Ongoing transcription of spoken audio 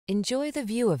Enjoy the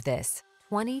view of this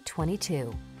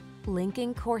 2022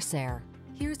 Lincoln Corsair.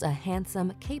 Here's a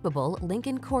handsome, capable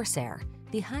Lincoln Corsair,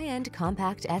 the high-end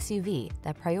compact SUV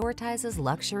that prioritizes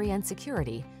luxury and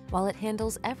security while it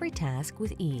handles every task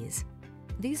with ease.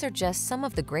 These are just some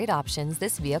of the great options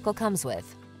this vehicle comes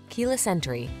with: keyless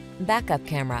entry, backup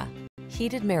camera,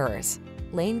 heated mirrors,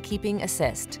 lane keeping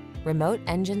assist, remote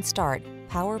engine start,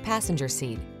 power passenger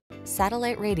seat,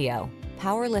 satellite radio,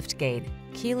 power liftgate,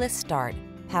 keyless start,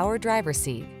 power driver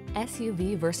seat.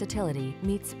 SUV versatility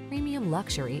meets premium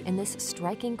luxury in this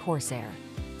striking Corsair.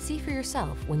 See for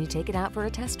yourself when you take it out for a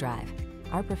test drive.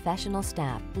 Our professional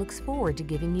staff looks forward to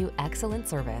giving you excellent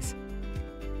service.